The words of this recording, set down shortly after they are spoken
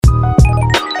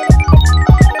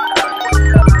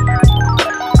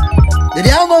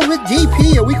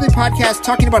podcast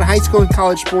talking about high school and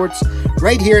college sports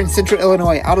right here in Central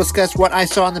Illinois. I'll discuss what I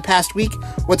saw in the past week,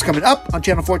 what's coming up on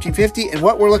Channel 1450, and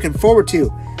what we're looking forward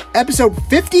to. Episode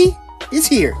 50 is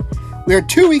here. We are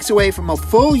 2 weeks away from a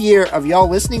full year of y'all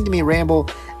listening to me ramble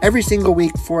every single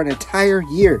week for an entire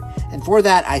year. And for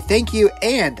that, I thank you,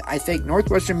 and I thank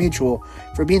Northwestern Mutual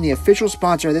for being the official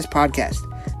sponsor of this podcast.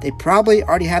 They probably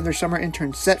already have their summer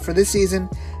interns set for this season,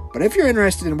 but if you're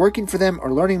interested in working for them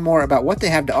or learning more about what they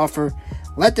have to offer,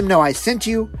 let them know I sent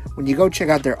you when you go check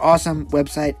out their awesome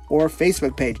website or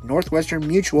Facebook page, Northwestern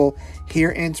Mutual,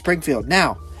 here in Springfield.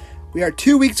 Now, we are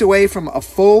 2 weeks away from a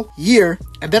full year,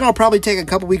 and then I'll probably take a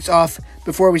couple weeks off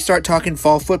before we start talking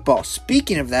fall football.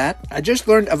 Speaking of that, I just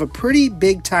learned of a pretty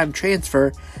big-time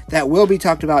transfer that will be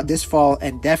talked about this fall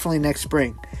and definitely next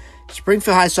spring.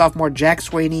 Springfield High sophomore Jack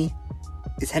Swaney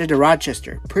is headed to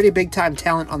Rochester. Pretty big-time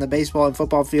talent on the baseball and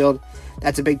football field.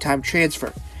 That's a big-time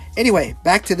transfer. Anyway,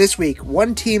 back to this week.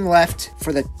 One team left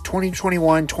for the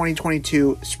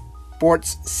 2021-2022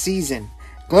 sports season.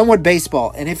 Glenwood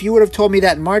Baseball. And if you would have told me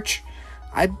that in March,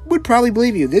 I would probably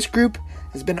believe you. This group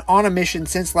has been on a mission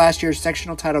since last year's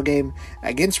sectional title game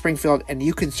against Springfield, and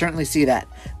you can certainly see that.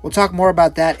 We'll talk more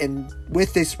about that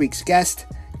with this week's guest.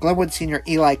 Glenwood senior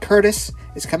Eli Curtis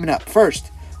is coming up.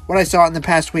 First, what I saw in the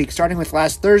past week, starting with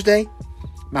last Thursday,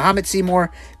 Muhammad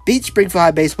Seymour beat Springfield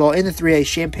High Baseball in the 3A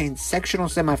Champaign sectional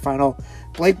semifinal.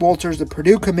 Blake Walters, the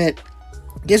Purdue commit,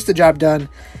 gets the job done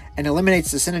and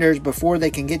eliminates the Senators before they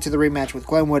can get to the rematch with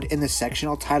Glenwood in the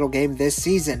sectional title game this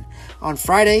season. On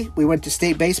Friday, we went to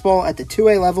state baseball at the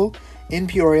 2A level in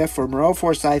Peoria for Moreau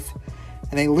Forsyth,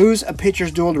 and they lose a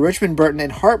pitcher's duel to Richmond Burton in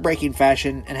heartbreaking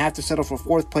fashion and have to settle for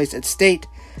fourth place at state.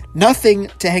 Nothing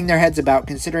to hang their heads about,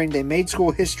 considering they made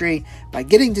school history by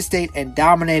getting to state and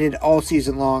dominated all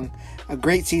season long. A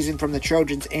great season from the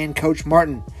Trojans and Coach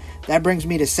Martin. That brings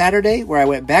me to Saturday, where I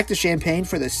went back to Champaign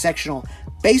for the sectional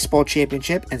baseball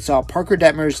championship and saw Parker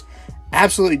Detmers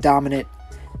absolutely dominant,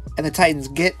 and the Titans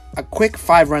get a quick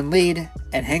 5-run lead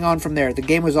and hang on from there. The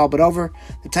game was all but over.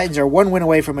 The Titans are one win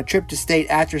away from a trip to state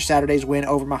after Saturday's win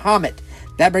over Muhammad.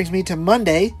 That brings me to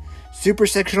Monday, Super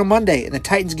Sectional Monday, and the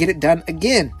Titans get it done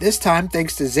again. This time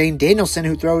thanks to Zane Danielson,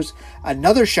 who throws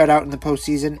another shutout in the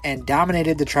postseason and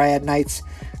dominated the Triad Knights.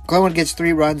 Glenwood gets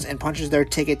 3 runs and punches their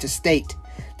ticket to state.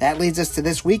 That leads us to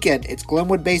this weekend. It's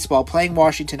Glenwood Baseball playing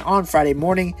Washington on Friday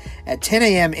morning at 10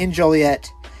 a.m. in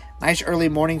Joliet. Nice early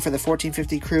morning for the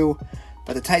 1450 crew,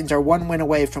 but the Titans are one win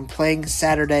away from playing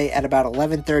Saturday at about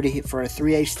 11:30 for a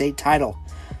 3A state title.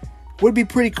 Would be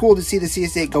pretty cool to see the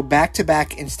CS8 go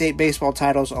back-to-back in state baseball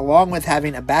titles, along with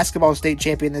having a basketball state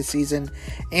champion this season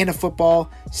and a football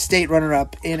state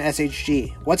runner-up in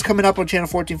SHG. What's coming up on Channel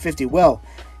 1450? Well,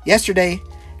 yesterday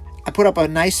I put up a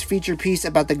nice feature piece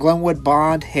about the Glenwood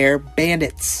Blonde Hair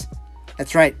Bandits.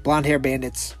 That's right, Blonde Hair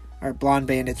Bandits, or Blonde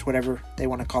Bandits, whatever they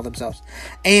want to call themselves.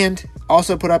 And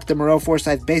also put up the Moreau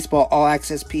Forsyth Baseball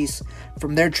All-Access piece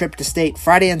from their trip to state.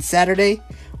 Friday and Saturday,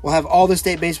 we'll have all the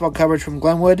state baseball coverage from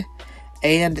Glenwood,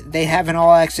 and they have an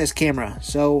all-access camera,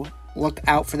 so look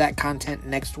out for that content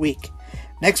next week.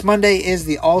 Next Monday is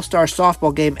the All-Star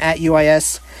Softball game at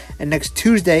UIS, and next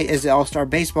Tuesday is the All-Star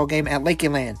Baseball game at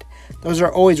Lakeland. Those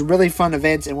are always really fun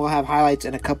events, and we'll have highlights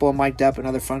and a couple of mic'd up and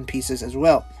other fun pieces as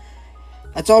well.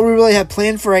 That's all we really have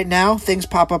planned for right now. Things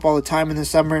pop up all the time in the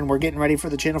summer, and we're getting ready for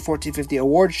the Channel 1450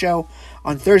 Award Show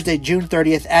on Thursday, June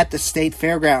 30th at the State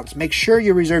Fairgrounds. Make sure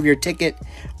you reserve your ticket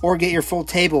or get your full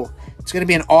table. It's going to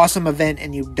be an awesome event,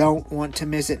 and you don't want to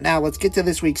miss it. Now, let's get to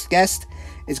this week's guest.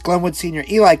 It's Glenwood senior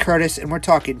Eli Curtis, and we're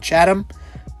talking Chatham,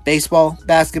 baseball,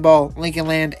 basketball, Lincoln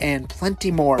Land, and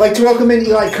plenty more. I'd like to welcome in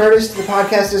Eli Curtis to the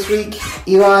podcast this week.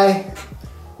 Eli,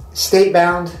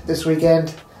 state-bound this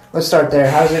weekend. Let's start there.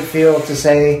 How does it feel to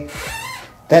say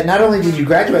that not only did you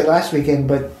graduate last weekend,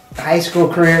 but high school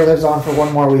career lives on for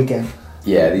one more weekend?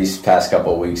 Yeah, these past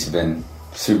couple of weeks have been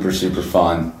super, super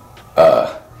fun.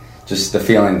 Just the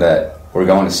feeling that we're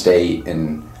going to state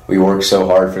and we worked so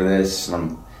hard for this.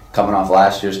 I'm coming off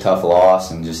last year's tough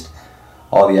loss and just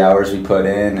all the hours we put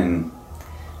in, and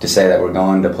to say that we're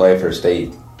going to play for a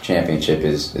state championship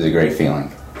is a great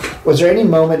feeling. Was there any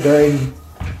moment during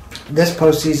this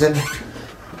postseason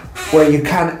where it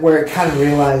kind of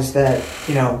realized that,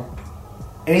 you know,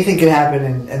 anything could happen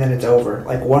and then it's over?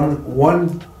 Like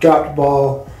one dropped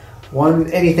ball,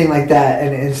 anything like that,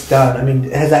 and it's done. I mean,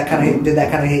 did that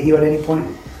kind of hit you at any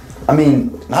point? I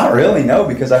mean, not really, no,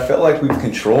 because I feel like we've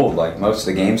controlled like most of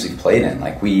the games we've played in.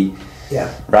 Like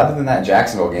rather than that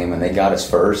Jacksonville game when they got us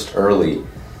first early,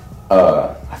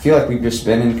 I feel like we've just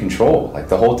been in control like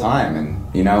the whole time,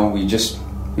 and you know, we've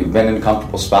been in a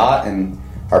comfortable spot, and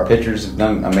our pitchers have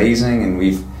done amazing, and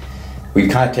we've we've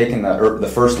kind of taken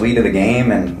the first lead of the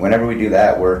game, and whenever we do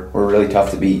that, we're really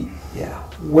tough to beat. Yeah.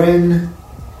 When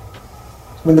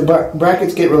the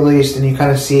brackets get released and you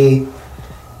kind of see,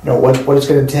 what it's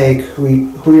going to take,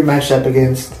 who you're matched up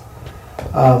against,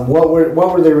 what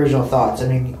were the original thoughts? I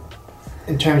mean,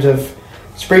 in terms of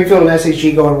Springfield and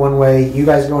SHG going one way, you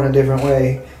guys going a different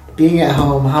way, being at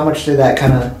home, how much did that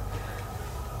kind of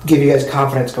give you guys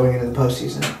confidence going into the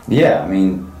postseason? Yeah, I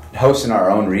mean, hosting our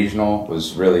own regional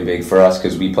was really big for us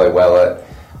because we play well at,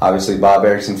 obviously, Bob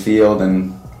Erickson Field,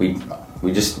 and we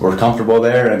just were comfortable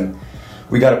there, and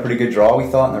we got a pretty good draw, we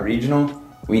thought, in the regional.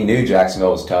 We knew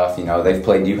Jacksonville was tough. They've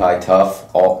played U-High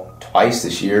tough twice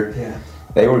this year. Yeah.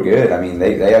 They were good. I mean,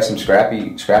 they have some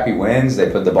scrappy wins. They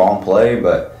put the ball in play,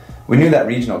 but we knew that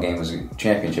regional game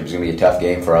championship was going to be a tough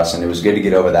game for us, and it was good to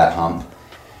get over that hump.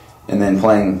 And then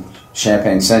playing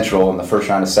Champaign Central in the first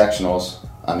round of sectionals,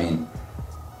 I mean,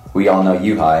 we all know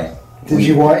U-High. Did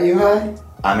you want U-High?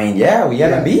 I mean, yeah, we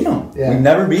haven't beat them. Yeah. We've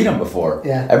never beat them before.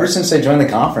 Yeah. Ever since they joined the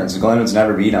conference, Glenwood's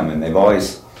never beat them, and they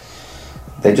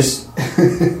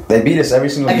beat us every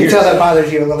single year. I can tell that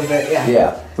bothers you a little bit, yeah.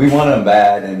 Yeah, we wanted them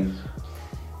bad, and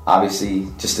obviously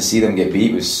just to see them get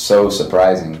beat was so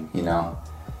surprising,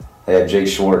 They had Jake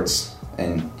Schwartz,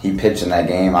 and he pitched in that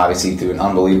game, obviously threw an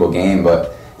unbelievable game,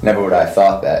 but never would I have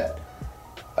thought that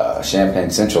Champaign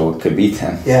Central could beat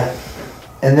them. Yeah,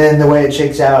 and then the way it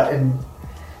shakes out, and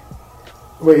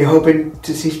were you hoping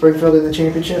to see Springfield in the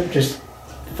championship, just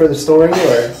for the story,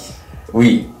 or?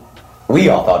 We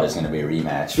all thought it was going to be a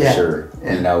rematch for sure.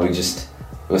 Yeah.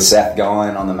 With Seth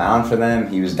going on the mound for them,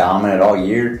 he was dominant all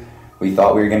year. We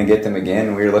thought we were going to get them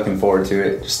again. We were looking forward to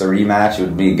it. Just the rematch, it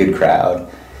would be a good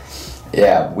crowd.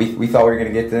 Yeah, we thought we were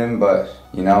going to get them, but,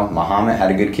 Muhammad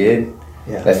had a good kid.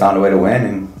 Yeah. They found a way to win,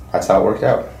 and that's how it worked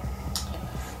out.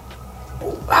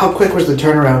 How quick was the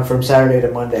turnaround from Saturday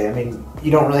to Monday? I mean,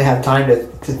 you don't really have time to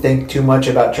think too much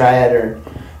about Triad, or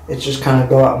it's just kind of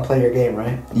go out and play your game,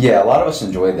 right? Yeah, a lot of us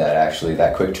enjoyed that, actually,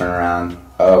 that quick turnaround.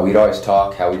 We'd always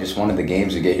talk how we just wanted the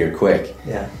games to get here quick.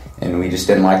 Yeah. And we just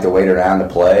didn't like to wait around to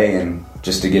play, and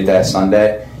just to get that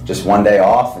Sunday, just one day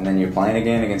off, and then you're playing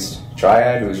again against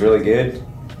Triad, who was really good.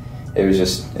 It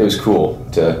was cool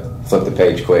to flip the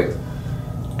page quick.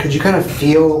 Could you kind of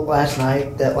feel last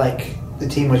night that, the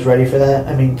team was ready for that?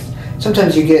 I mean,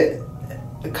 sometimes you get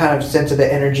a kind of sense of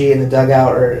the energy in the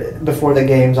dugout or before the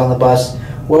games on the bus.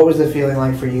 What was the feeling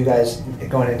like for you guys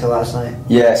going into last night?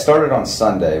 Yeah, it started on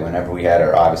Sunday whenever we had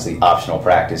our, obviously, optional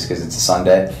practice because it's a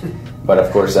Sunday. But,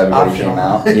 of course, everybody came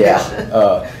out.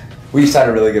 Yeah. We just had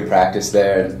a really good practice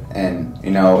there. And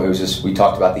it was just, we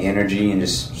talked about the energy and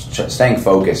just staying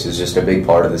focused is just a big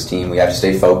part of this team. We have to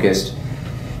stay focused.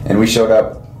 And we showed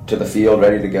up to the field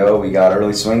ready to go. We got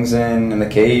early swings in the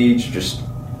cage, just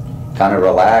kind of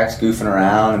relaxed, goofing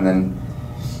around. And then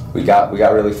we got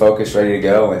really focused, ready to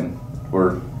go. And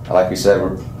like we said,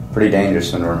 we're pretty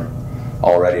dangerous when we're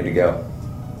all ready to go.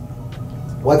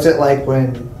 What's it like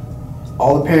when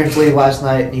all the parents leave last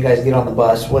night and you guys get on the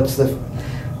bus? What's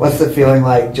the feeling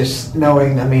like, just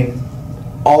knowing, I mean,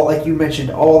 all, like you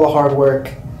mentioned, all the hard work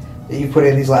that you put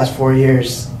in these last 4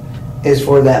 years is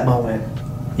for that moment?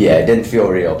 Yeah, it didn't feel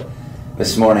real.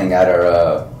 This morning at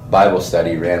our Bible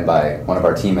study ran by one of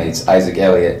our teammates, Isaac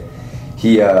Elliott,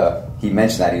 he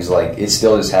mentioned that. He's like, it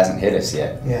still just hasn't hit us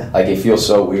yet. Yeah. Like, it feels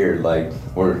so weird. Like,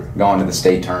 we're going to the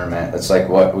state tournament. It's like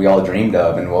what we all dreamed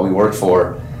of and what we worked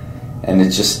for. And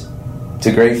it's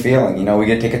a great feeling. We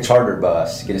get to take a charter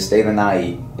bus, get to stay the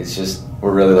night. It's just,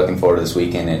 we're really looking forward to this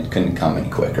weekend. It couldn't come any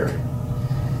quicker.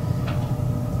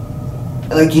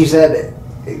 Like you said,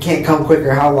 it can't come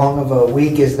quicker. How long of a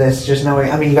week is this? Just knowing,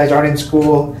 I mean, you guys aren't in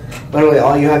school. Literally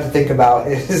all you have to think about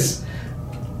is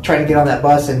trying to get on that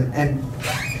bus, and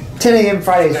 10 a.m.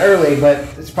 Friday is early, but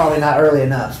it's probably not early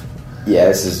enough. Yeah,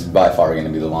 this is by far going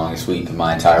to be the longest week of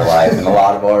my entire life, and a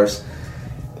lot of ours.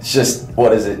 It's just,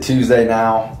 what is it, Tuesday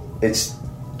now? It's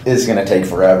going to take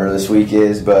forever, this week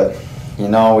is, but, we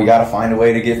got to find a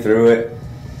way to get through it,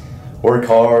 work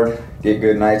hard, get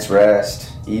good night's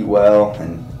rest, eat well,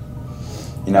 and,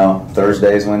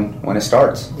 Thursday is when it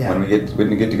starts, when we get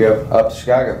to go up to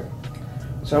Chicago.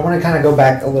 So I want to kind of go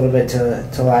back a little bit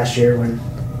to last year, when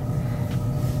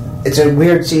it's a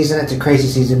weird season, it's a crazy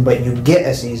season, but you get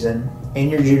a season in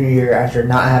your junior year after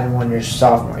not having one your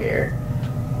sophomore year.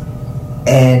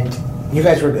 And you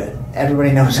guys were good.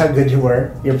 Everybody knows how good you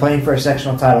were. You're playing for a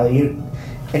sectional title. In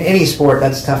any sport,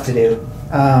 that's tough to do.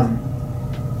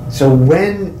 So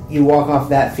when you walk off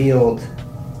that field,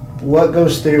 what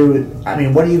goes through, I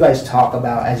mean, what do you guys talk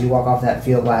about as you walk off that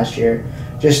field last year?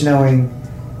 Just knowing,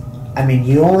 I mean,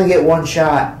 you only get one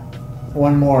shot,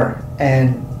 one more,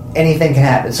 and anything can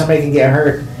happen. Somebody can get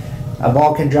hurt. a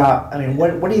ball can drop. I mean,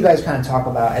 what do you guys kind of talk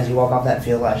about as you walk off that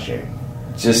field last year?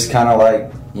 Just kind of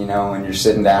like, when you're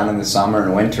sitting down in the summer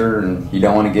and winter and you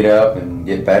don't want to get up and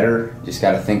get better, you just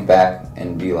got to think back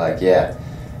and be like,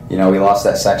 we lost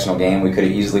that sectional game. We could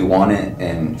have easily won it,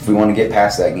 and if we want to get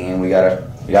past that game, we gotta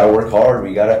work hard.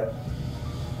 We gotta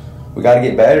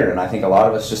get better, and I think a lot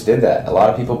of us just did that. A lot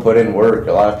of people put in work.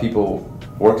 A lot of people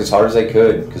worked as hard as they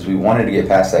could because we wanted to get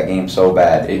past that game so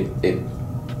bad. It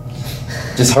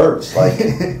just hurts. Like,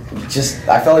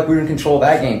 I felt like we were in control of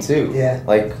that game too. Yeah.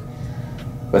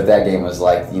 But that game was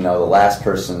like, the last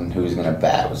person who was going to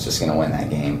bat was just going to win that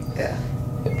game. Yeah.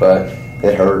 But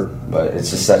it hurt. But it's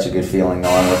just such a good feeling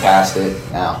knowing we're past it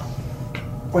now.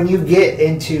 When you get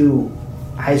into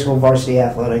high school varsity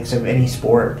athletics of any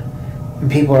sport,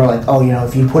 and people are like,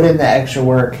 if you put in the extra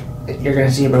work, you're going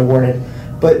to see it rewarded.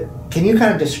 But can you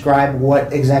kind of describe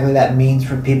what exactly that means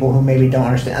for people who maybe don't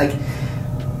understand? Like,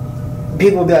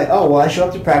 people will be like, I show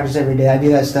up to practice every day, I do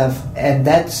that stuff, and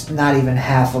that's not even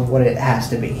half of what it has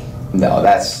to be. No,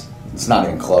 it's not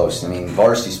even close. I mean,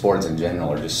 varsity sports in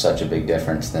general are just such a big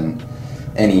difference than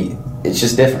it's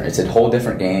just different. It's a whole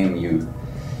different game. You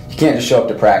can't just show up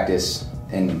to practice,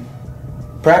 and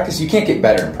you can't get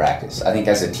better in practice. I think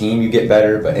as a team you get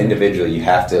better, but individually you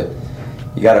got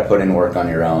to put in work on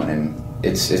your own, and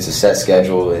it's a set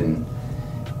schedule and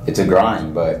it's a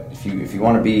grind. But if you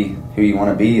want to be who you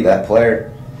want to be, that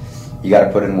player, you got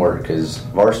to put in work, because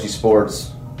varsity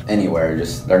sports anywhere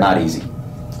they're not easy.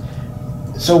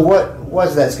 So what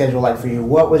was that schedule like for you?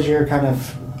 What was your kind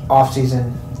of off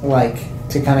season like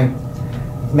to kind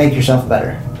of make yourself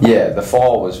better? Yeah, the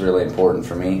fall was really important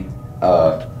for me.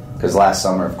 Because last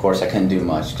summer, of course, I couldn't do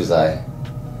much because that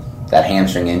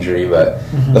hamstring injury. But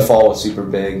the fall was super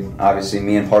big. Obviously,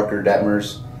 me and Parker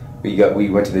Detmers, we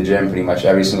went to the gym pretty much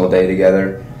every single day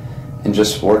together and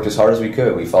just worked as hard as we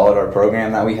could. We followed our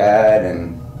program that we had,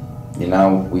 and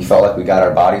we felt like we got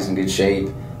our bodies in good shape,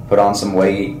 put on some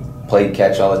weight, played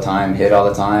catch all the time, hit all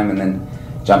the time, and then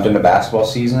jumped into basketball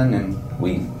season, and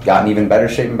we got in even better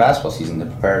shape in basketball season to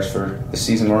prepare us for the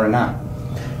season we're in now.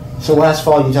 So last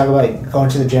fall, you talk about going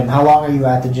to the gym. How long are you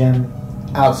at the gym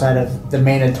outside of the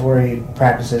mandatory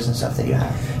practices and stuff that you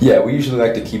have? Yeah, we usually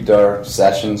like to keep our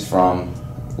sessions from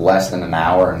less than an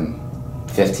hour and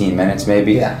 15 minutes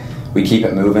maybe. Yeah. We keep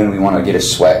it moving. We want to get a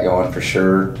sweat going for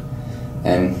sure.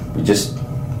 And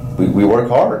we work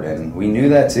hard, and we knew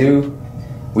that too.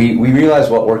 We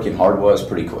realized what working hard was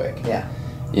pretty quick. Yeah.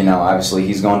 Obviously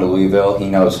he's going to Louisville. He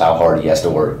knows how hard he has to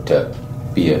work to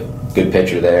be a good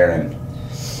pitcher there, and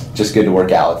just good to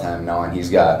work out with him, knowing he's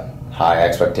got high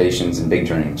expectations and big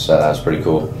dreams. So that was pretty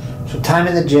cool. So time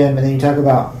in the gym, and then you talk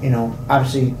about,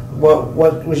 obviously, what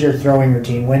was your throwing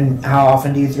routine? How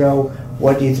often do you throw?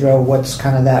 What do you throw? What's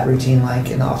kind of that routine like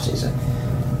in the off season?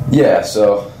 Yeah,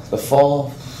 so the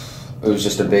fall, it was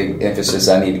just a big emphasis.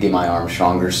 I need to get my arm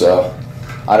stronger, so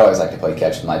I'd always like to play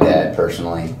catch with my dad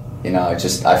personally.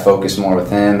 I focus more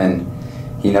with him, and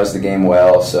he knows the game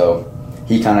well, so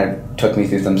he kind of took me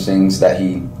through some things that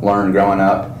he learned growing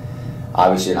up.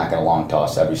 Obviously, you're not going to long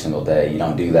toss every single day. You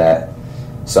don't do that.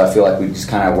 So I feel like we just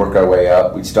kind of work our way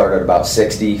up. We'd start at about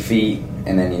 60 feet,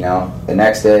 and then, the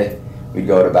next day we'd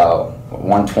go to about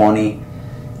 120,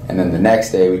 and then the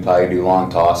next day we'd probably do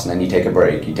long toss, and then you take a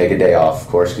break. You take a day off, of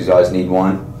course, because you always need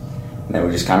one. And then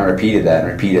we just kind of repeated that,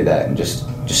 and just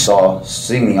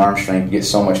seeing the arm strength get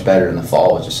so much better in the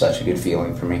fall was just such a good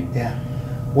feeling for me. Yeah.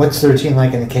 What's the routine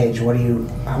like in the cage?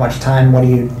 How much time, do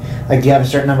you have a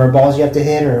certain number of balls you have to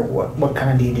hit, or what kind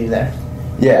of do you do there?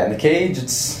 Yeah, in the cage,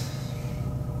 it's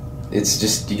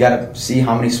just, you got to see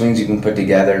how many swings you can put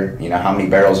together, how many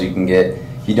barrels you can get.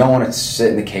 You don't want to sit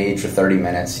in the cage for 30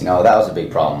 minutes. That was a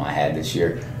big problem I had this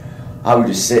year. I would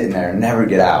just sit in there and never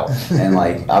get out. And,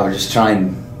 I would just try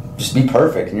and just be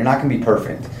perfect, and you're not going to be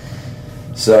perfect.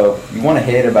 So you want to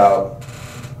hit about,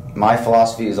 my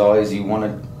philosophy is always you want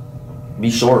to be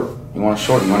short. You want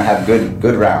to have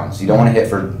good rounds. You don't want to hit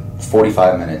for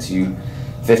 45 minutes.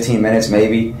 15 minutes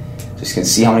maybe. Just can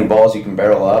see how many balls you can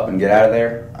barrel up and get out of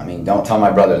there. I mean, don't tell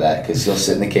my brother that, because he'll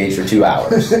sit in the cage for 2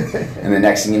 hours. And the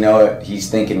next thing you know, he's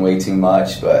thinking way too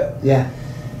much. But yeah.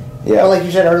 Well, like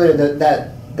you said earlier,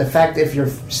 the fact if you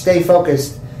stay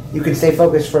focused, you can stay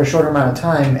focused for a shorter amount of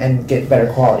time and get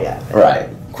better quality out of it. Right.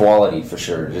 Quality for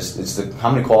sure. It's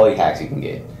how many quality hacks you can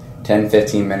get. 10,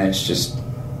 15 minutes just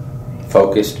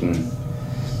focused and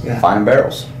finding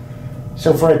barrels.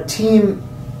 So for a team,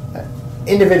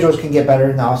 individuals can get better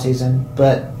in the off season,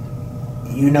 but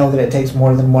that it takes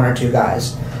more than one or two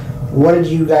guys. What did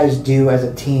you guys do as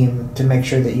a team to make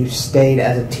sure that you stayed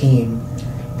as a team?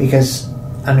 Because,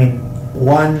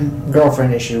 one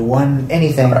girlfriend issue,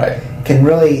 anything, right, can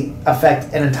really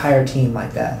affect an entire team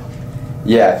like that.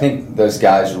 Yeah, I think those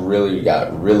guys really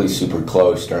got really super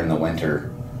close during the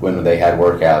winter when they had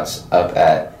workouts up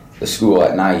at the school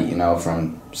at night,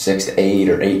 from 6 to 8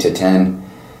 or 8 to 10.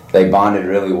 They bonded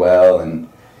really well and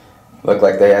looked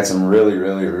like they had some really,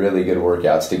 really, really good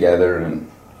workouts together. And,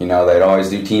 they'd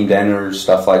always do team dinners,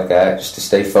 stuff like that, just to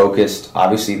stay focused.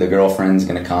 Obviously, the girlfriend's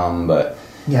going to come, but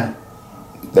yeah,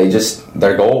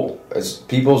 their goal, it's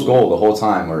people's goal the whole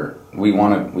time, where we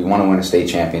want to win a state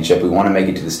championship. We want to make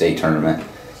it to the state tournament.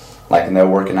 And they're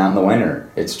working out in the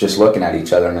winter. It's just looking at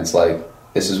each other, and it's like,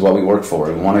 this is what we work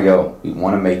for. We want to go. We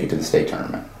want to make it to the state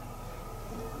tournament.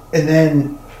 And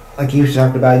then, like you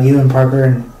talked about, you and Parker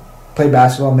and play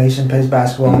basketball. Mason plays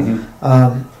basketball.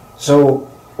 Mm-hmm. So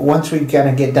once we kind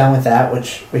of get done with that,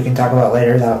 which we can talk about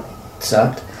later, that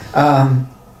sucked.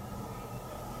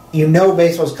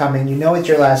 Baseball's coming. It's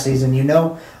your last season.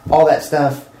 All that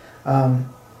stuff.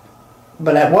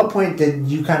 But at what point did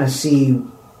you kind of see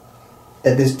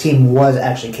that this team was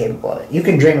actually capable of it? You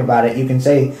can dream about it. You can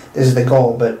say this is the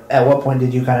goal. But at what point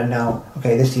did you kind of know,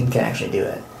 okay, this team can actually do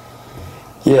it?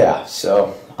 Yeah,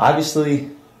 so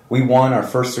obviously we won our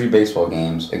first 3 baseball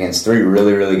games against 3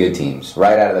 really, really good teams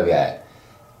right out of the bat.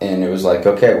 And it was like,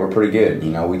 okay, we're pretty good.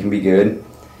 We can be good.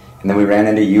 And then we ran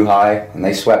into U-High, and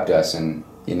they swept us. And,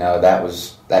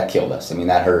 that killed us.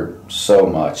 That hurt so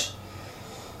much.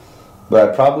 But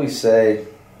I'd probably say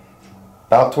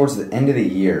about towards the end of the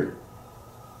year,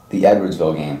 the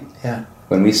Edwardsville game. Yeah.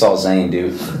 When we saw Zane do,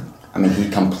 he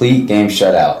complete game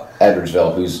shutout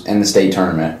Edwardsville, who's in the state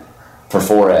tournament for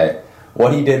 4A.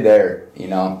 What he did there,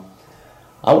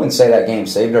 I wouldn't say that game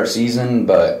saved our season,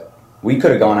 but we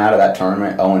could have gone out of that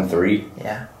tournament 0-3.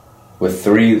 Yeah. With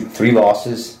three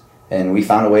losses, and we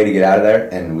found a way to get out of there,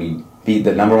 and we beat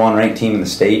the number 1 ranked team in the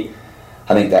state.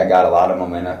 I think that got a lot of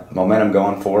momentum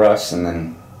going for us, and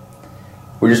then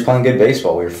we were just playing good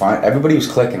baseball. We were fine. Everybody was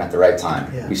clicking at the right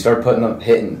time. Yeah. We started putting them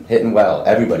hitting well.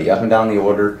 Everybody up and down the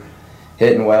order,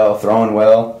 hitting well, throwing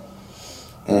well,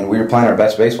 and we were playing our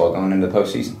best baseball going into the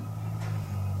postseason.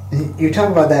 You're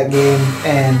talking about that game,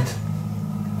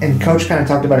 and Coach kind of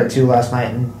talked about it too last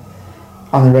night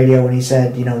on the radio when he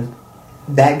said,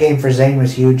 that game for Zane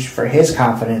was huge for his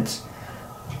confidence,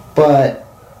 but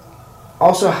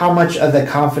also how much of the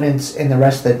confidence in the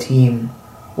rest of the team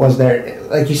was there.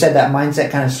 Like you said, that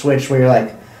mindset kind of switched where you're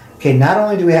like, okay, not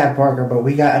only do we have Parker, but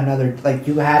we got another,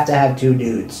 you have to have 2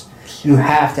 dudes. You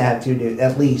have to have 2 dudes,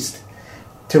 at least,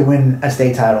 to win a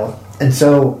state title. And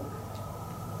so,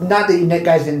 not that you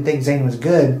guys didn't think Zane was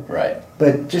good, right?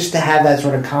 But just to have that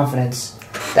sort of confidence,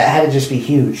 that had to just be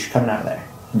huge coming out of there.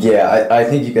 Yeah, I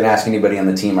think you can ask anybody on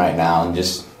the team right now, and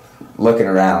just looking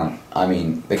around,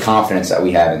 the confidence that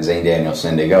we have in Zane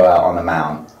Danielson to go out on the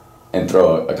mound and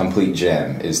throw a complete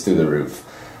gem is through the roof.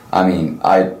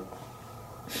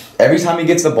 Every time he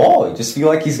gets the ball, you just feel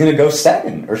like he's going to go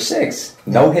 7 or 6.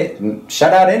 No hit,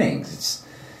 shutout innings.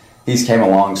 He's came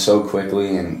along so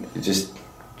quickly, and it's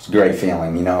a great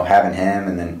feeling, having him,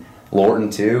 and then Lorton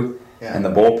too, and the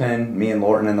bullpen, me and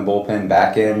Lorton in the bullpen,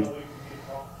 back end.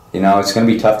 It's going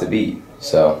to be tough to beat.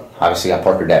 So, obviously got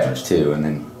Parker Devers too, and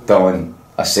then throwing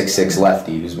a 6'6"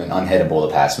 lefty who's been unhittable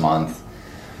the past month.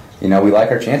 We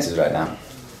like our chances right now.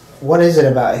 What is it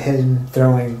about him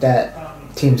throwing that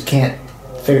teams can't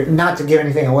figure, not to give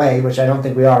anything away, which I don't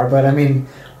think we are, but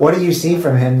what do you see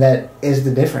from him that is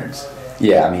the difference?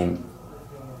 Yeah,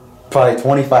 probably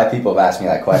 25 people have asked me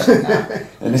that question now.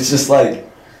 And it's just like,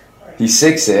 he's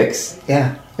 6'6".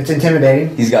 Yeah, it's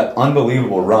intimidating. He's got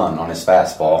unbelievable run on his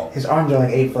fastball. His arms are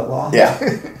like 8 foot long. Yeah.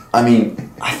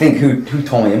 I think who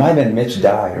told me, it might have been Mitch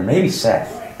Dye or maybe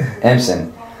Seth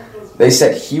Empson. They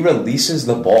said he releases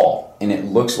the ball, and it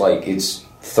looks like it's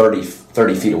 30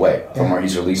 feet away from where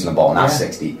he's releasing the ball, not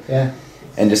 60. Yeah.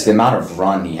 And just the amount of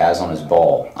run he has on his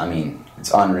ball,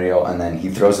 it's unreal. And then he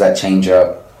throws that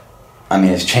changeup.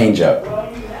 His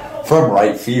changeup from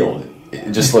right field,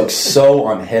 it just looks so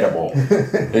unhittable.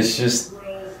 It's just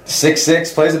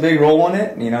 6'6", plays a big role in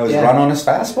it. His run on his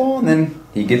fastball, and then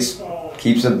he keeps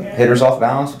the hitters off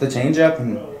balance with the changeup,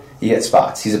 and he hits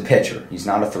spots. He's a pitcher. He's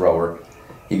not a thrower.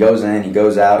 He goes in, he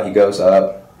goes out, he goes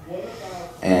up,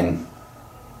 and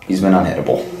he's been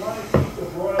unhittable.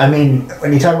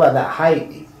 When you talk about that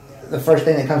height, the first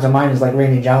thing that comes to mind is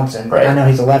Randy Johnson. Right. I know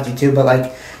he's a lefty too,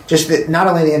 but just not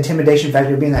only the intimidation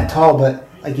factor of being that tall, but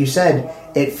like you said,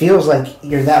 it feels like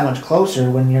you're that much closer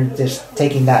when you're just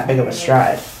taking that big of a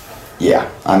stride. Yeah.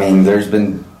 There's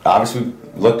been, obviously,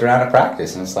 looked around at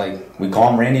practice, and it's like, we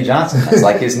call him Randy Johnson.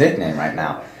 That's his nickname right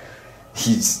now.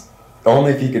 He's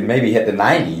only if he could maybe hit the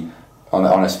 90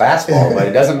 on his fastball, but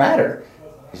it doesn't matter.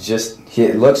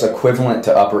 it looks equivalent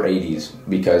to upper 80s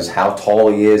because how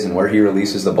tall he is and where he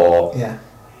releases the ball. Yeah.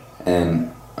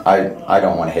 And I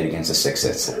don't want to hit against a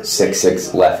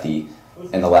 6'6" lefty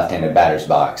in the left-handed batter's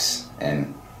box.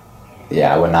 And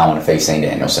yeah, I would not want to face St.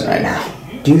 Danielson right now.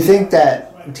 Do you think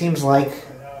that teams like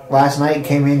last night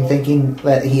came in thinking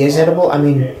that he is hittable? I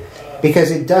mean,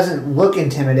 because it doesn't look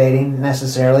intimidating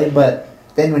necessarily, but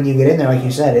then when you get in there, like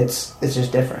you said, it's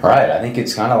just different. Right. I think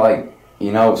it's kind of like,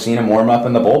 seeing him warm up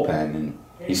in the bullpen, and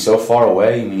he's so far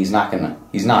away. I mean, he's not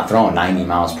throwing 90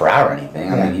 miles per hour or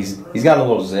anything. I mean, he's got a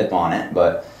little zip on it,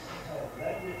 but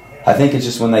I think it's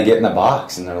just when they get in the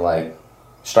box and they're like,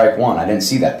 strike one, I didn't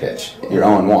see that pitch. You're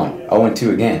 0-1.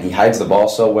 0-2 again. He hides the ball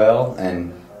so well,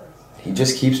 and he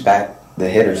just keeps back the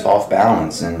hitters off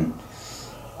balance. And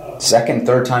second,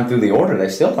 third time through the order, they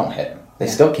still don't hit him. They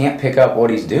still can't pick up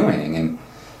what he's doing. And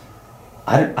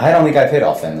I don't think I've hit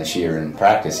off him this year in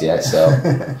practice yet, so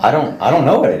I don't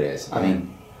know what it is. I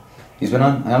mean, he's been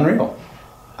unreal.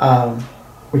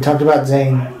 We talked about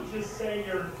Zane.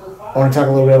 I want to talk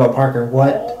a little bit about Parker.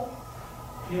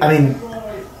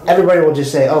 Everybody will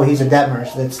just say, "Oh, he's a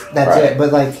Detmers." That's right. It.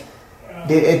 But like,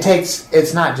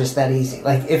 it's not just that easy.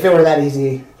 Like, if it were that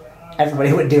easy,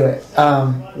 everybody would do it.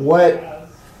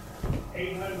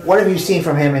 What have you seen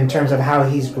from him in terms of how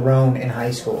he's grown in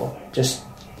high school, just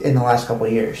in the last couple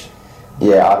of years?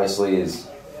 Yeah, obviously his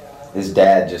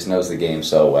dad just knows the game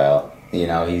so well.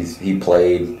 He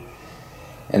played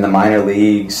in the minor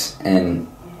leagues, and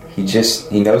he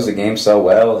knows the game so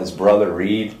well. His brother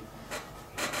Reed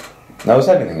knows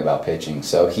everything about pitching,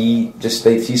 so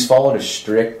he's followed a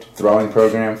strict throwing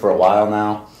program for a while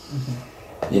now.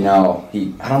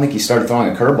 Mm-hmm. I don't think he started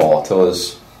throwing a curveball until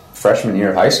his freshman year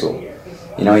of high school.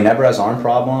 He never has arm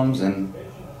problems, and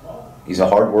he's a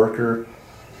hard worker.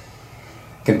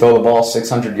 Can throw the ball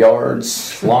 600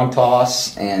 yards, long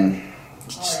toss, and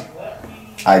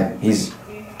he's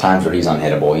times where he's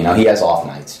unhittable. He has off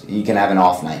nights. You can have an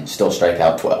off night and still strike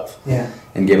out 12. Yeah.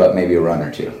 And give up maybe a run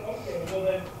or two.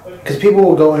 Because people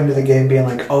will go into the game being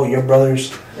like, "Oh, your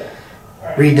brother's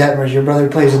Reed Detmers, your brother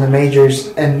plays in the majors,"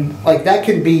 and like that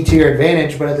could be to your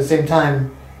advantage, but at the same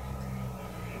time,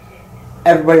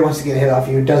 everybody wants to get a hit off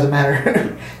you. It doesn't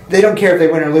matter. They don't care if they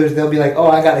win or lose. They'll be like, "Oh,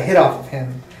 I got a hit off of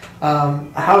him."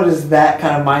 How does that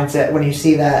kind of mindset when you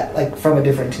see that like from a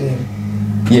different team?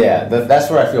 Yeah,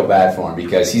 that's where I feel bad for him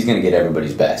because he's going to get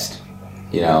everybody's best.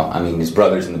 His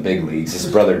brother's in the big leagues.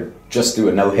 His brother just threw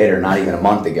a no-hitter not even a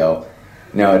month ago.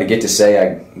 To get to say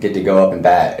I get to go up and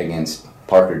bat against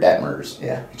Parker Detmers.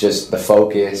 Yeah. Just the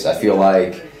focus. I feel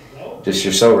like just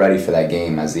you're so ready for that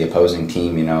game as the opposing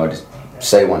team, to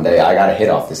say one day, I got to hit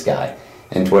off this guy.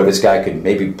 And to where this guy could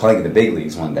maybe play in the big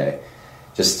leagues one day.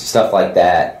 Just stuff like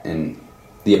that. And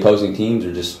the opposing teams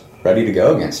are just ready to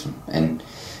go against him. And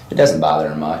it doesn't bother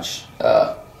him much.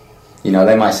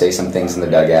 They might say some things in the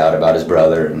dugout about his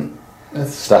brother and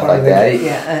stuff like that.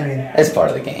 It's part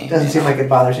of the game. Doesn't seem like it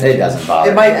bothers him. It doesn't bother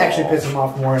him. It might actually piss him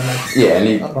off more. And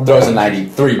he throws a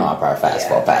 93 mile per hour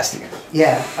fastball past you.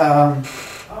 Yeah.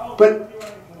 But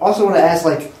also want to ask,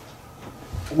 like,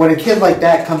 when a kid like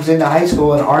that comes into high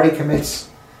school and already commits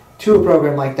to a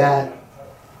program like that,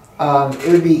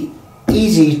 it would be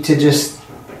easy to just,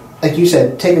 like you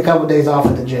said, take a couple days off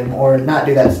at the gym or not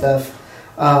do that stuff.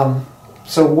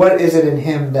 So what is it in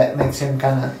him that makes him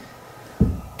kind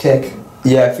of tick?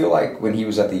 Yeah, I feel like when he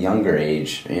was at the younger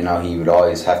age, he would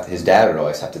always his dad would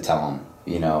always have to tell him,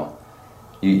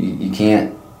 you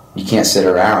can't sit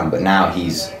around. But now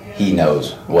he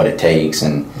knows what it takes,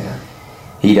 and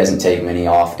he doesn't take many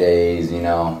off days.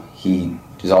 He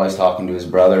is always talking to his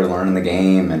brother, learning the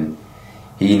game, and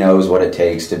he knows what it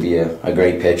takes to be a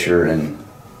great pitcher. And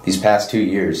these past 2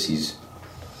 years, he's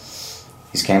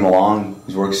came along,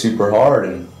 he's worked super hard,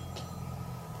 and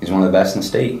he's one of the best in the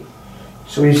state.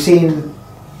 So we've seen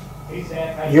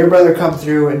your brother come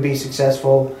through and be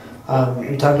successful.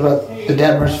 We talked about the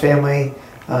Detmers family.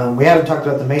 We haven't talked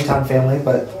about the Mayton family,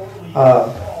 but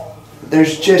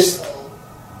there's just,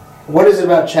 what is it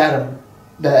about Chatham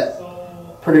that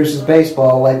produces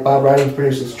baseball like Bob Ridings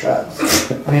produces trucks?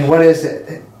 What is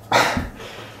it?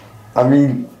 I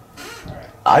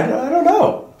don't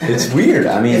know. It's weird.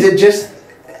 Is it just,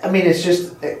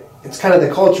 it's kind of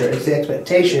the culture. It's the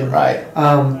expectation. Right.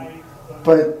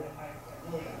 But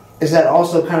is that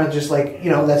also kind of just like,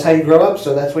 that's how you grow up,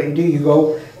 so that's what you do. You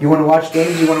want to watch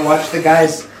games, you want to watch the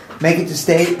guys make it to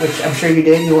state, which I'm sure you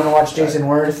did. You want to watch Jason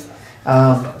Worth.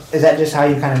 Is that just how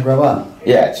you kind of grow up?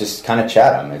 Yeah, it's just kind of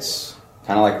Chatham. It's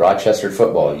kind of like Rochester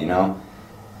football,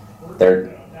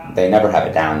 They never have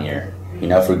a down year.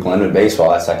 For Glenwood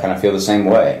baseball, I kind of feel the same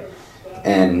way.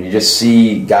 And you just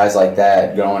see guys like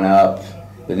that growing up.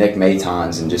 the Nick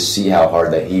Matons and just see how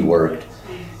hard that he worked.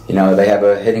 You know, they have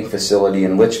a hitting facility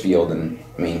in Litchfield, and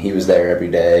I mean, he was there every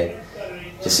day.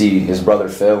 To see his brother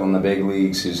Phil in the big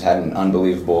leagues, who's had an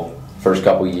unbelievable first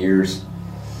couple years.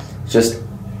 Just,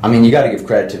 I mean, you got to give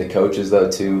credit to the coaches, though,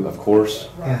 too, of course.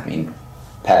 Yeah. I mean,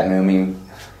 Pat Mooney,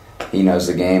 he knows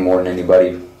the game more than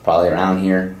anybody probably around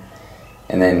here.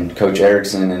 And then Coach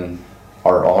Erickson and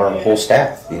our whole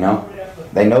staff, you know.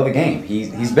 They know the game.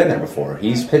 He's been there before.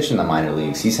 He's pitched in the minor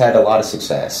leagues. He's had a lot of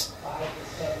success.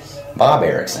 Bob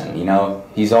Erickson, you know,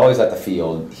 he's always at the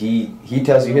field. He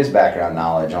tells you his background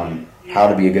knowledge on how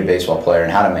to be a good baseball player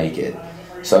and how to make it.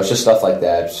 So it's just stuff like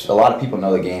that. A lot of people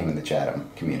know the game in the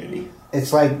Chatham community.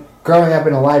 It's like growing up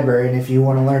in a library, and if you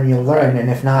want to learn, you'll learn, and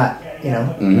if not, you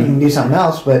know, you can do something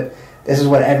else, but this is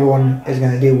what everyone is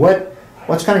going to do.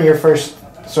 What's kind of your first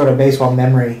sort of baseball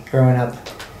memory growing up?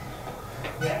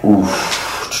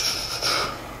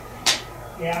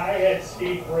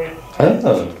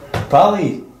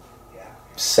 Probably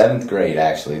 7th grade,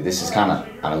 actually. This is kind of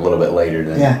a little bit later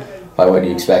than probably what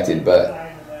you expected,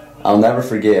 but I'll never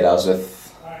forget. I was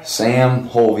with Sam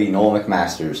Holvey, Noel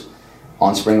McMasters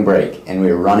on spring break, and we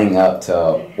were running up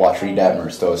to watch Reed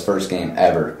Detmers throw his first game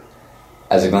ever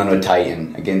as a Glenwood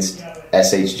Titan against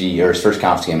SHG, or his first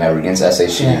conference game ever against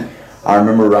SHG. Yeah. I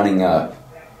remember running up.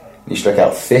 He struck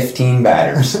out 15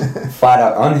 batters, flat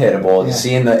out unhittable. Yeah.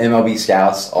 Seeing the MLB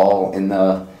scouts all in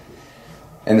the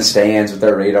stands with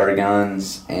their radar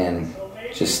guns, and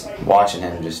just watching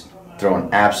him just throw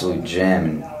an absolute gem.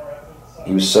 And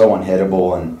he was so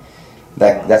unhittable, and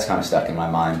that's kind of stuck in my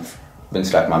mind. Been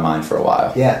stuck in my mind for a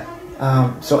while. Yeah.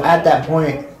 So at that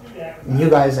point, you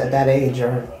guys at that age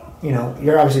are, you know,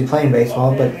 you're obviously playing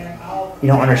baseball, but you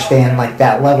don't understand like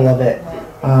that level of it.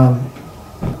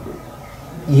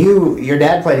 Your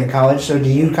dad played in college, so do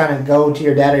you kind of go to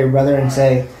your dad or your brother and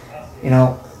say, you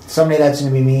know, someday that's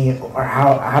going to be me, or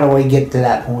how do we get to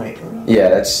that point? Yeah,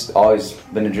 that's always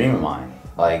been a dream of mine.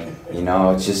 Like, you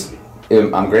know, it's just,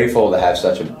 I'm grateful to have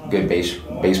such a good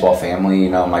baseball family. You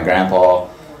know, my grandpa,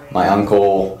 my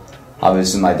uncle,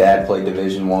 obviously my dad played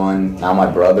Division I, now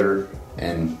my brother,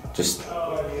 and just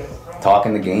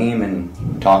talking the game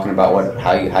and talking about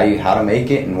how to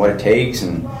make it and what it takes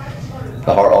and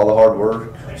all the hard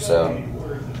work. So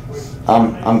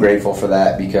I'm grateful for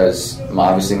that, because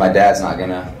obviously my dad's not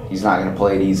gonna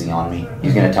play it easy on me.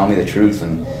 He's gonna tell me the truth,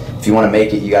 and if you want to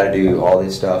make it, you got to do all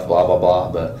this stuff, blah blah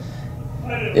blah. But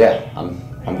yeah,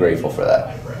 I'm grateful for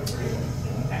that.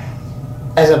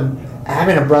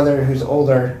 Having a brother who's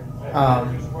older,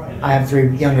 I have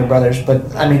 3 younger brothers,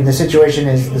 but I mean the situation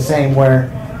is the same,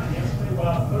 where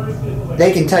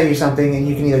they can tell you something and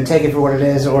you can either take it for what it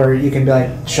is, or you can be like,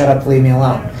 shut up, leave me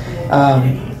alone.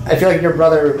 I feel like your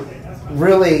brother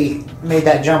really made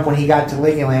that jump when he got to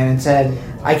Lincoln Land and said,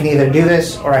 I can either do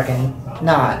this or I can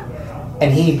not.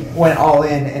 And he went all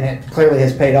in, and it clearly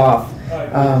has paid off.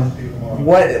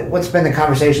 What's been the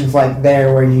conversations like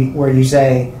there where you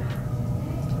say,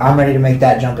 I'm ready to make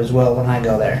that jump as well when I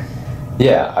go there?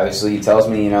 Yeah, obviously he tells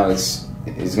me, you know, it's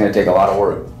going to take a lot of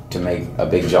work to make a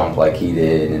big jump like he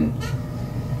did. And,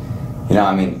 you know,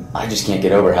 I mean, I just can't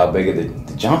get over how big of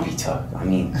the jump he took. I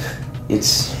mean, he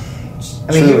was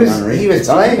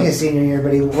playing his senior year,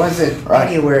 but he wasn't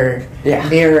anywhere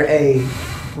near a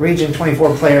Region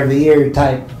 24 Player of the Year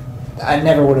type. I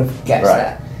never would have guessed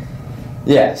that.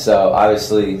 Yeah, so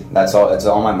obviously it's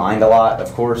on my mind a lot,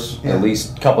 of course. Yeah. At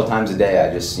least a couple of times a day.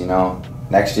 I just, you know,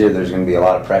 next year there's going to be a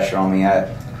lot of pressure on me at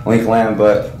Lincoln Land,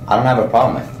 but I don't have a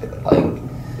problem with it. Like,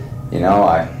 you know,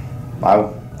 I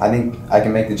think I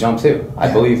can make the jump too. I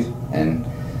believe, and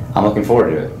I'm looking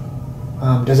forward to it.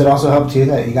 Does it also help too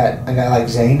that you got a guy like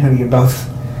Zane, who you're both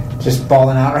just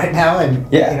balling out right now, and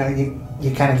you know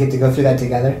you kind of get to go through that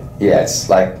together? Yeah, it's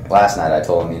like last night I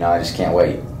told him, you know, I just can't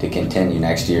wait to continue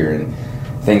next year and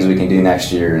things we can do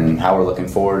next year and how we're looking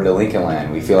forward to Lincoln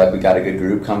Land. We feel like we got a good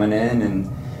group coming in, and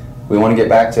we want to get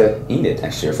back to Enid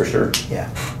next year for sure. Yeah,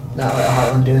 not let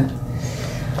Heartland do it.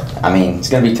 I mean, it's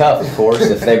going to be tough, of course,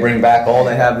 if they bring back all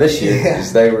they have this year,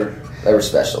 because they were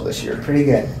special this year. Pretty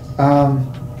good.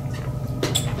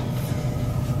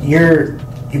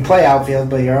 You play outfield,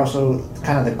 but you're also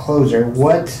kind of the closer.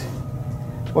 What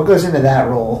goes into that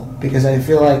role? Because I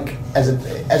feel like as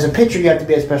a pitcher, you have to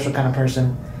be a special kind of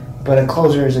person, but a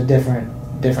closer is a different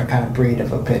kind of breed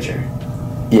of a pitcher.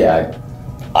 Yeah,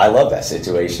 I love that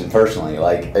situation personally.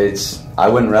 Like, I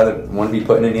wouldn't rather want to be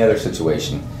put in any other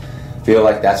situation. Feel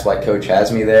like that's why Coach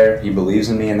has me there. He believes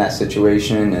in me in that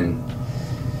situation, and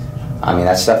I mean,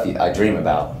 that's stuff I dream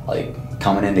about. Like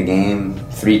coming into game,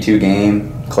 3-2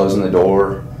 game, closing the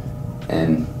door,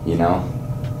 and you know,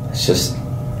 it's just,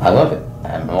 I love it.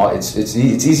 It's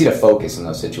easy to focus in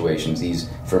those situations.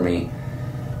 For me,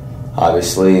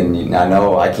 obviously, and I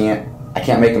know I can't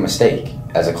make a mistake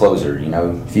as a closer.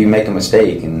 If you make a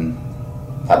mistake and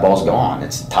that ball's gone,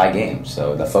 it's a tie game.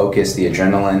 So the focus, the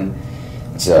adrenaline,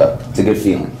 it's a good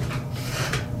feeling.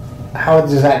 How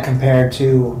does that compare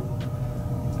to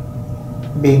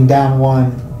being down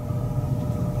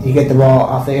 1? You get the ball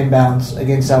off the inbounds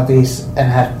against Southeast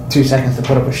and have 2 seconds to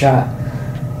put up a shot.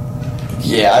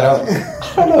 Yeah, I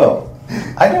don't know.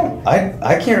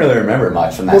 I can't really remember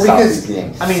much from that Southeast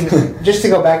game. I mean, just to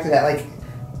go back to that, like,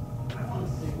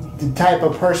 the type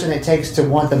of person it takes to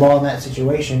want the ball in that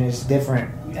situation is different,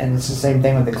 and it's the same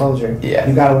thing with the closer. Yeah.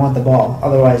 You got to want the ball,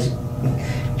 otherwise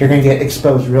you're going to get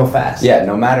exposed real fast. Yeah,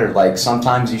 no matter, like,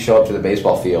 sometimes you show up to the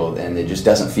baseball field and it just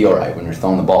doesn't feel right when you're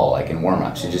throwing the ball, like in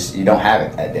warm-ups. You don't have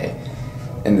it that day.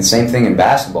 And the same thing in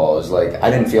basketball is, like,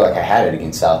 I didn't feel like I had it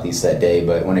against Southeast that day,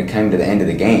 but when it came to the end of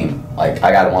the game, like,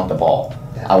 I got to want the ball.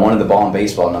 Yeah. I wanted the ball in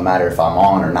baseball no matter if I'm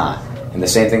on or not. And the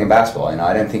same thing in basketball.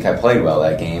 I didn't think I played well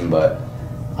that game, but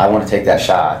I want to take that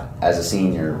shot as a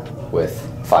senior with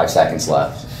 5 seconds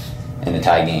left in a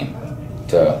tie game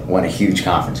to win a huge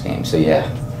conference game. So, yeah.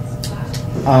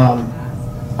 How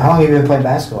long have you been playing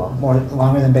basketball?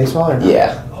 Longer than baseball or not?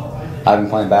 Yeah. I've been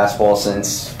playing basketball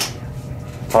since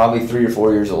probably 3 or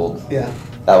 4 years old. Yeah.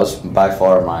 That was by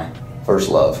far my first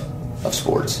love of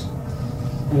sports.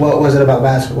 What was it about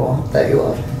basketball that you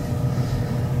loved?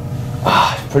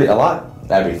 A lot.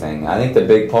 Everything. I think the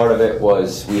big part of it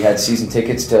was we had season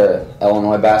tickets to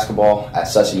Illinois basketball at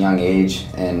such a young age,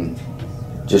 and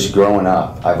just growing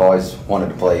up, I've always wanted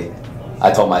to play.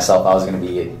 I told myself I was going to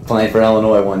be playing for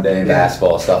Illinois one day in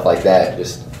basketball, stuff like that.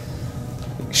 Just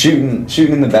shooting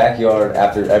in the backyard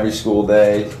after every school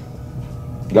day,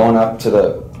 going up to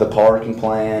the park and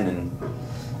playing, and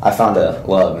I found a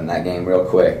love in that game real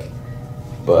quick.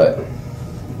 But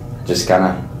just kind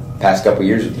of past couple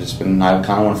years, I kind of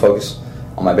want to focus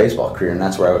on my baseball career, and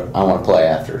that's where I want to play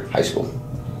after high school.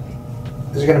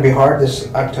 Is it going to be hard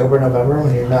this October, November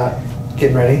when you're not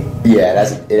getting ready? Yeah,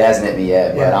 it hasn't hit me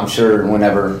yet, but I'm sure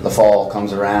whenever the fall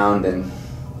comes around and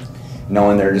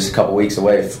knowing they're just a couple weeks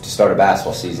away to start a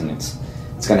basketball season, it's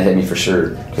going to hit me for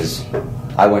sure, because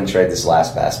I wouldn't trade this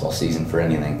last basketball season for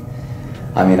anything.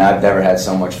 I mean, I've never had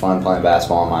so much fun playing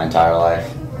basketball in my entire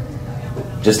life.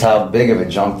 Just how big of a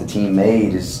jump the team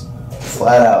made is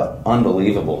flat out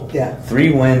unbelievable. Yeah.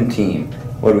 3-win team.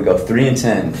 What do we go?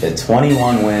 3-10 to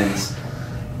 21 wins,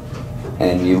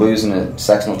 and you lose in a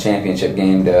sectional championship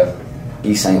game to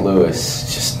East St. Louis.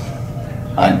 Just,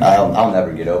 I'll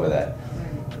never get over that.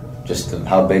 Just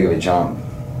how big of a jump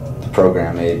the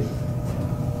program made.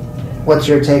 What's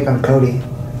your take on Cody?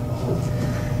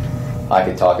 I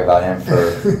could talk about him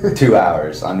for 2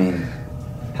 hours. I mean,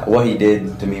 what he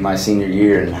did to me my senior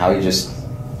year, and how he just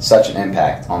such an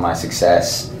impact on my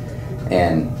success.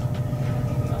 And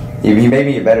he made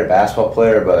me a better basketball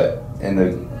player, but in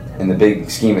the big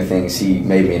scheme of things, he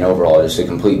made me an overall just a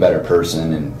complete better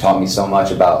person, and taught me so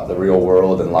much about the real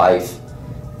world and life.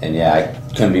 And yeah, I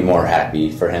couldn't be more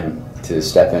happy for him to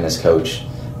step in as coach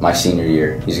my senior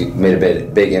year. He's made a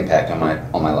big impact on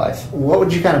my life. What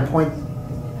would you kind of point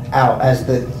out as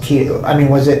the key? I mean,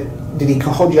 did he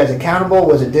hold you guys accountable?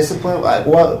 Was it discipline?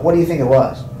 What do you think it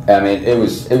was? I mean, it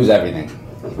was everything.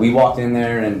 We walked in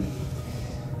there, and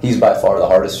he's by far one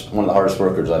of the hardest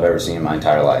workers I've ever seen in my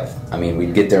entire life. I mean,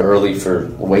 we'd get there early for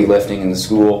weightlifting in the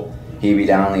school. He'd be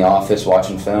down in the office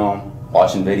watching film,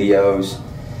 watching videos,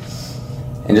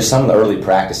 and just some of the early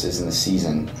practices in the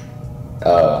season.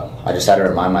 I just had to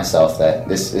remind myself that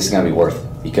this is going to be worth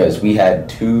it, because we had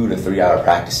 2 to 3 hour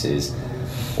practices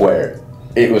where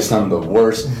it was some of the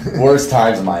worst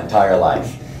times of my entire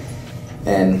life.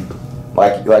 And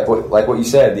like what you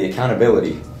said, the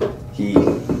accountability.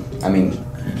 You're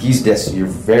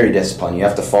very disciplined. You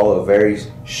have to follow a very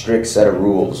strict set of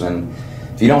rules, and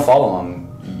if you don't follow them,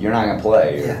 you're not going to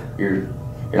play. You're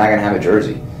not going to have a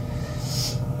jersey.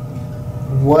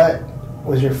 What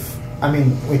was your?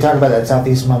 We talked about that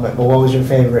Southeast moment, but what was your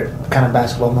favorite kind of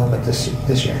basketball moment this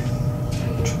year?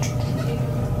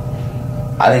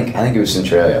 I think it was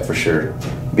Centralia for sure.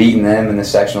 Beating them in the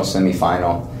sectional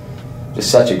semifinal,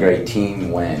 just such a great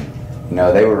team win.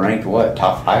 They were ranked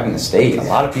top 5 in the state. A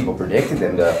lot of people predicted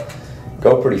them to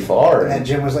go pretty far. That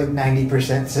gym was like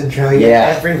 90% Centralia.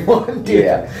 Yeah, everyone. Dude.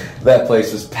 Yeah, that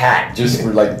place was packed just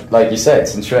for like you said,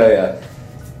 Centralia,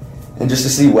 and just to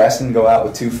see Weston go out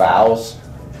with 2 fouls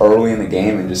early in the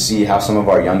game, and just see how some of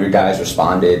our younger guys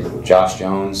responded. Josh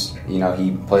Jones, he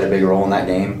played a big role in that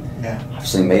game. Yeah.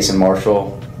 Obviously Mason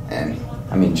Marshall, and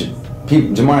just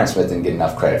Jamarian Smith didn't get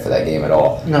enough credit for that game at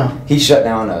all. No. He shut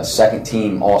down a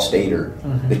second-team All-Stater.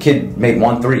 Mm-hmm. The kid made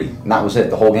 1 3, and that was it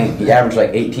the whole game. He averaged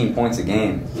like 18 points a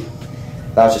game.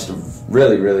 That was just a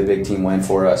really, really big team win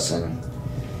for us, and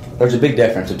there's a big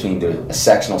difference between a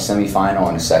sectional semifinal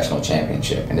and a sectional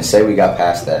championship. And to say we got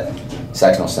past that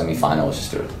sectional semifinal was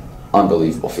just an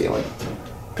unbelievable feeling.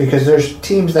 Because there's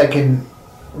teams that can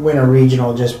win a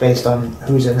regional just based on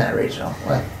who's in that regional.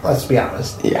 Let's be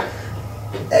honest. Yeah.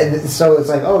 And so it's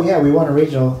like, oh yeah, we won a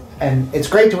regional, and it's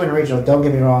great to win a regional. Don't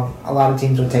get me wrong; a lot of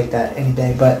teams would take that any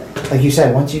day. But like you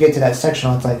said, once you get to that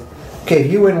sectional, it's like, okay,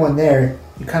 if you win one there,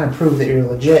 you kind of prove that you're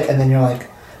legit, and then you're like,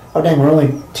 oh dang, we're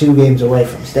only 2 games away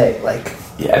from state. Like,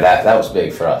 yeah, that was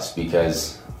big for us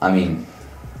because I mean,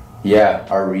 yeah,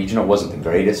 our regional wasn't the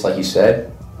greatest, like you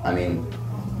said. I mean,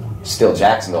 still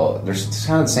Jacksonville. It's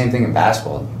kind of the same thing in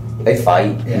basketball. They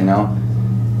fight, you know.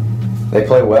 They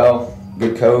play well,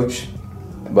 good coach.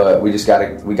 But we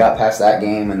got past that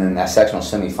game, and then that sectional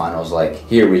semifinals. Like,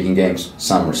 here we can gain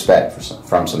some respect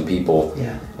from some people,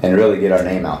 and really get our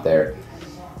name out there.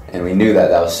 And we knew that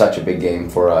was such a big game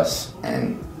for us,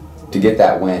 and to get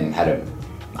that win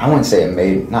I wouldn't say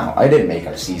I didn't make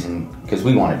our season because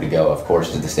we wanted to go, of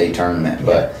course, to the state tournament.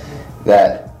 But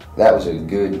that was a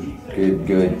good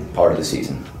part of the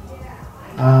season.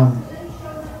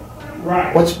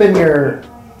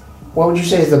 What would you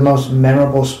say is the most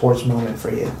memorable sports moment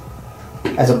for you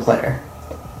as a player?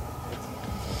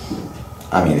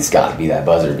 I mean, it's got to be that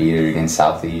buzzer beater against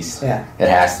Southeast. Yeah. It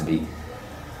has to be.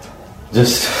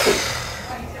 Just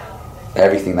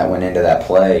everything that went into that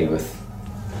play with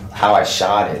how I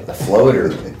shot it, the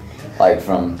floater, like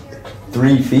from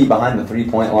 3 feet behind the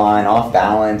 3-point line, off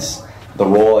balance, the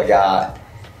roll I got,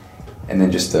 and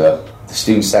then just the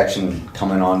student section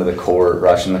coming onto the court,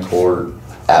 rushing the court.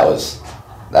 That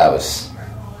was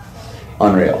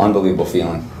unreal, unbelievable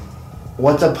feeling.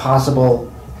 What's a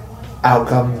possible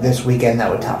outcome this weekend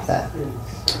that would top that?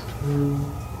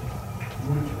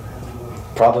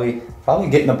 Probably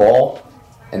getting the ball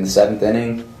in the 7th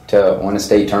inning to win a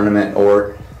state tournament,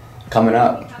 or coming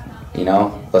up. You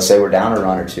know, let's say we're down a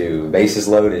run or 2, bases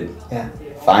loaded,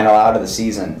 final out of the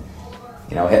season.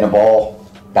 You know, hitting a ball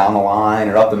down the line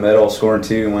or up the middle, scoring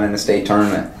 2, winning the state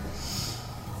tournament.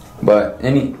 But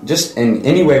in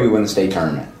any way we win the state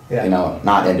tournament, you know,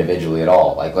 not individually at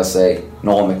all. Like, let's say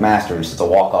Nolan McMaster's, it's a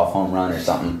walk-off home run or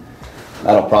something.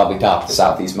 That'll probably top the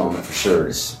Southeast moment for sure.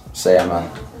 Just say I'm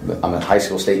a high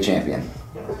school state champion.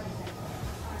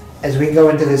 As we go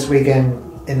into this weekend,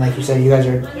 and like you said, you guys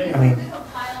are,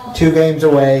 2 games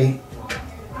away,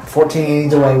 14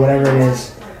 innings away, whatever it is.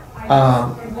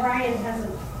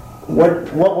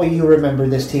 What will you remember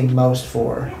this team most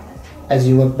for as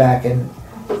you look back, and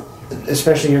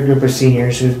especially your group of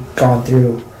seniors who've gone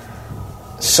through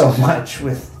so much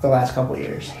with the last couple of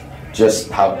years?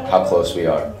 Just how close we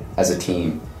are as a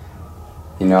team.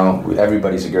 You know,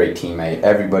 everybody's a great teammate.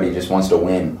 Everybody just wants to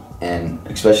win, and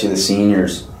especially the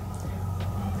seniors.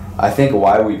 I think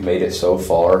why we've made it so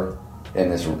far in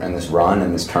this run,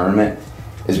 in this tournament,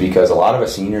 is because a lot of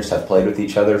us seniors have played with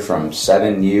each other from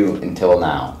 7U until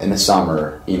now. In the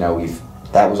summer, you know,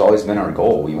 that was always been our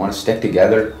goal. We want to stick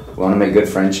together. We want to make good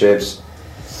friendships.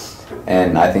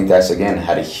 And I think that's, again,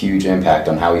 had a huge impact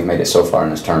on how we've made it so far in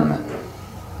this tournament.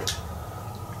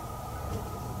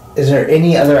 Is there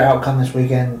any other outcome this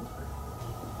weekend,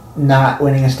 not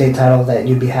winning a state title, that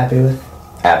you'd be happy with?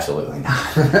 Absolutely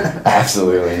not.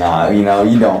 Absolutely not. You know,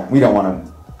 we don't want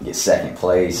to get 2nd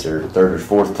place or 3rd or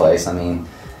 4th place. I mean,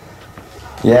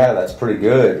 yeah, that's pretty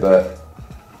good, but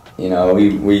you know,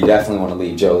 we definitely want to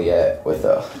leave Joliet with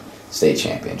a state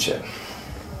championship.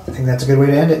 I think that's a good way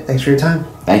to end it. Thanks for your time.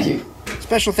 Thank you.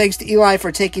 Special thanks to Eli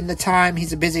for taking the time.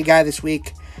 He's a busy guy this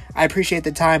week. I appreciate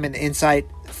the time and the insight.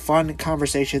 Fun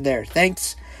conversation there.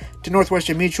 Thanks to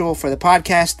Northwestern Mutual for the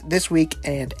podcast this week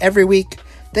and every week.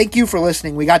 Thank you for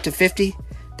listening. We got to 50.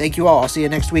 Thank you all. I'll see you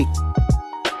next week.